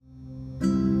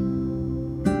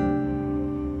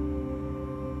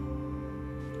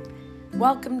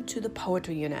Welcome to the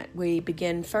Poetry Unit. We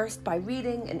begin first by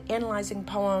reading and analyzing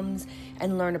poems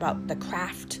and learn about the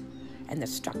craft and the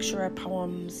structure of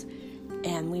poems.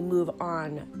 And we move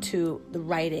on to the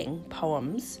writing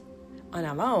poems on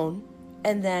our own.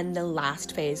 And then the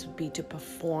last phase would be to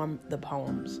perform the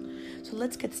poems. So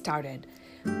let's get started.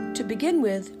 To begin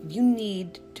with, you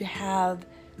need to have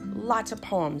lots of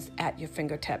poems at your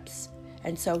fingertips.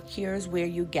 And so here's where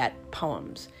you get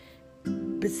poems.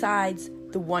 Besides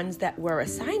the ones that were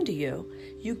assigned to you,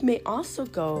 you may also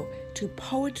go to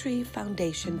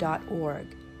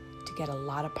poetryfoundation.org to get a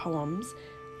lot of poems.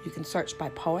 You can search by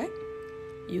poet.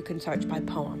 You can search by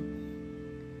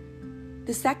poem.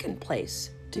 The second place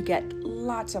to get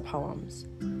lots of poems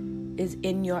is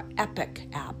in your Epic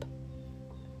app.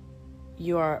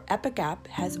 Your Epic app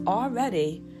has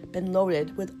already been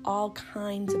loaded with all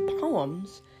kinds of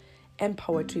poems and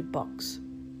poetry books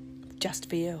just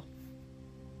for you.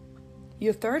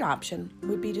 Your third option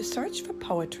would be to search for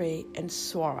poetry in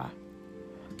Sora.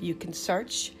 You can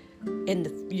search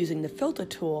using the filter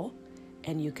tool,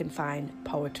 and you can find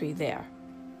poetry there.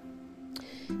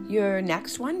 Your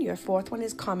fourth one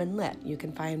is Common Lit. You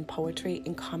can find poetry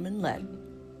in Common Lit.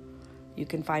 You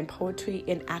can find poetry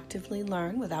in Actively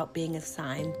Learn without being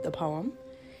assigned the poem.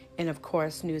 And of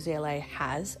course, Newsela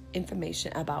has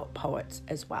information about poets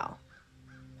as well.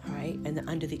 All right, and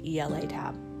under the ELA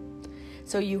tab.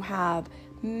 So you have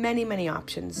many, many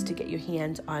options to get your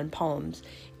hands on poems.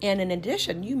 And in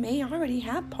addition, you may already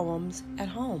have poems at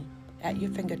home, at your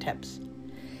fingertips.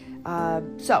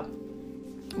 So,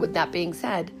 with that being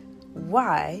said,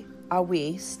 why are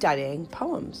we studying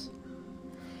poems?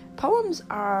 Poems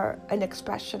are an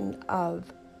expression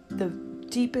of the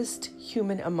deepest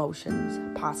human emotions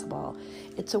possible.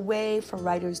 It's a way for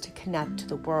writers to connect to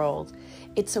the world.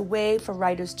 It's a way for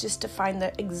writers just to find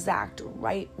the exact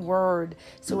right word.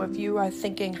 So if you are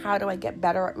thinking, how do I get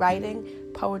better at writing?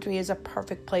 Poetry is a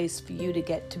perfect place for you to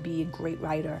get to be a great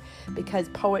writer, because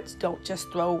poets don't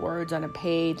just throw words on a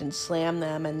page and slam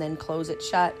them and then close it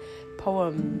shut.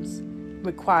 Poems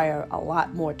require a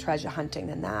lot more treasure hunting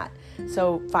than that.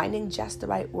 So finding just the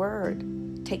right word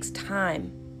takes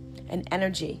time and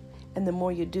energy, and the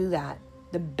more you do that,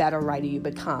 the better writer you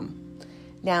become.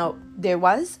 Now, there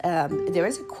is a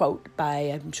quote by,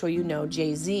 I'm sure you know,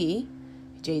 Jay-Z.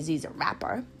 Jay-Z's a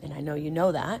rapper, and I know you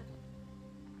know that.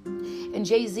 And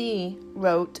Jay-Z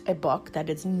wrote a book that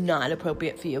is not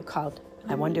appropriate for you called,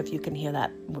 I wonder if you can hear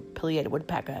that pileated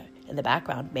woodpecker in the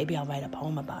background. Maybe I'll write a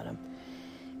poem about him.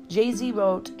 Jay-Z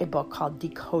wrote a book called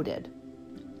Decoded.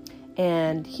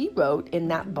 And he wrote in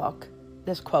that book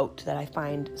this quote that I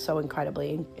find so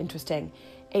incredibly interesting.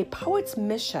 A poet's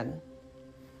mission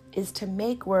is to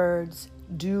make words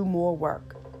do more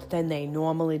work than they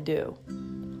normally do.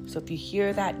 So if you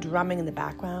hear that drumming in the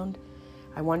background,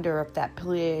 I wonder if that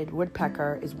pileated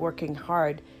woodpecker is working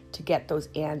hard to get those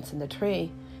ants in the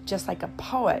tree, just like a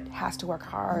poet has to work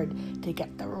hard to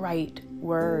get the right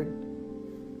word.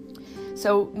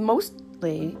 So mostly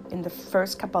in the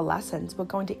first couple of lessons, we're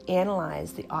going to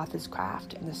analyze the author's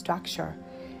craft and the structure,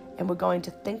 and we're going to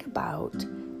think about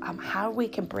how we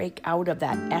can break out of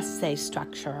that essay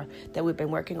structure that we've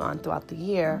been working on throughout the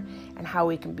year, and how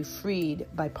we can be freed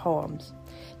by poems.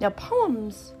 Now,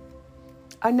 poems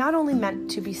are not only meant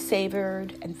to be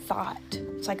savored and thought.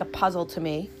 It's like a puzzle to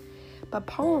me. But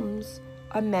poems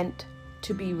are meant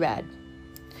to be read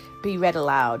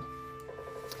aloud.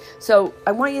 So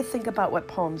I want you to think about what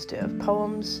poems do.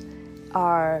 Poems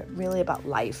are really about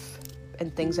life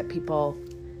and things that people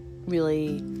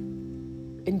really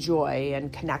enjoy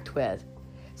and connect with.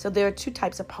 So there are two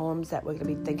types of poems that we're going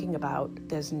to be thinking about.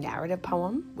 There's narrative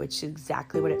poem, which is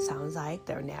exactly what it sounds like.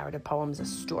 There are narrative poems, are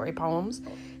story poems.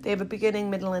 They have a beginning,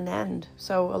 middle, and end.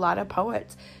 So a lot of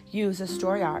poets use a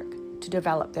story arc to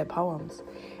develop their poems.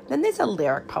 Then there's a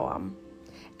lyric poem.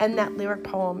 And that lyric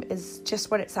poem is just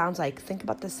what it sounds like. Think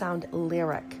about the sound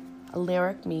lyric. A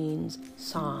lyric means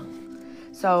song.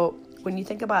 So when you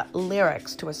think about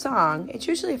lyrics to a song, it's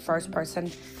usually a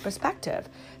first-person perspective.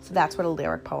 So that's what a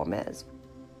lyric poem is.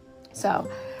 So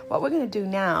what we're going to do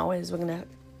now is we're going to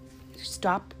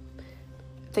stop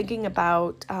thinking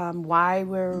about why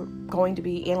we're going to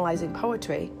be analyzing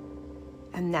poetry.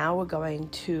 And now we're going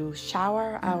to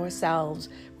shower ourselves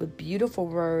with beautiful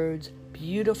words,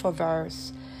 beautiful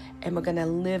verse, and we're going to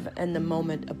live in the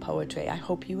moment of poetry. I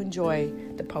hope you enjoy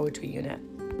the Poetry Unit.